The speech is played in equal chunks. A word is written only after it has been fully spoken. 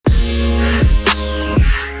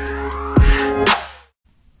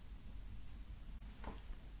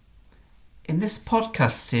this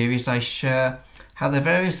podcast series, I share how the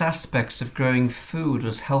various aspects of growing food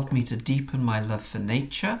has helped me to deepen my love for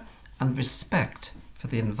nature and respect for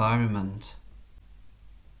the environment.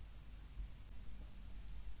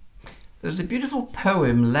 There's a beautiful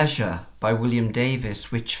poem, Leisure, by William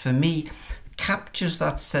Davies, which for me captures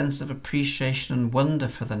that sense of appreciation and wonder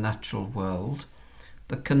for the natural world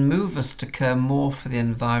that can move us to care more for the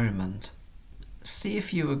environment. See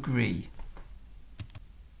if you agree.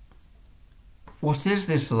 What is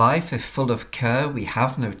this life if full of care we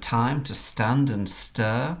have no time to stand and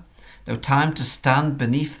stir, no time to stand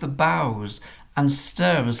beneath the boughs and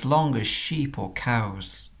stir as long as sheep or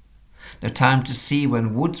cows, no time to see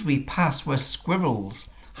when woods we pass where squirrels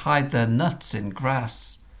hide their nuts in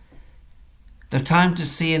grass, no time to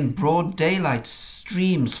see in broad daylight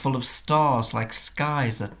streams full of stars like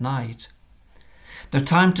skies at night, no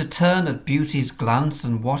time to turn at beauty's glance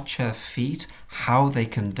and watch her feet, how they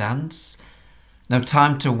can dance, no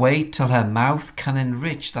time to wait till her mouth can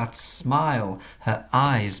enrich that smile her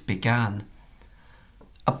eyes began.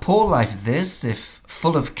 A poor life this, if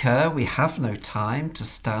full of care we have no time to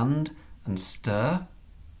stand and stir.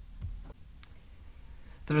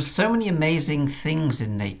 There are so many amazing things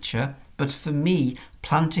in nature, but for me,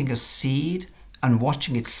 planting a seed and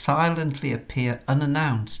watching it silently appear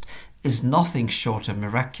unannounced is nothing short of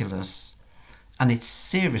miraculous, and it's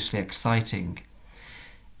seriously exciting.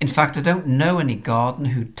 In fact, I don't know any gardener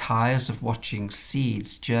who tires of watching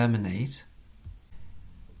seeds germinate.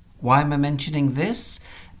 Why am I mentioning this?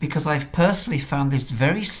 Because I've personally found this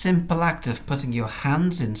very simple act of putting your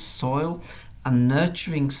hands in soil and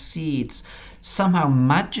nurturing seeds somehow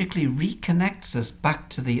magically reconnects us back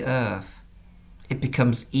to the earth. It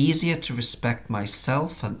becomes easier to respect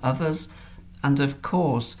myself and others, and of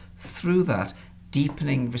course, through that,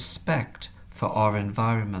 deepening respect for our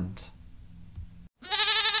environment.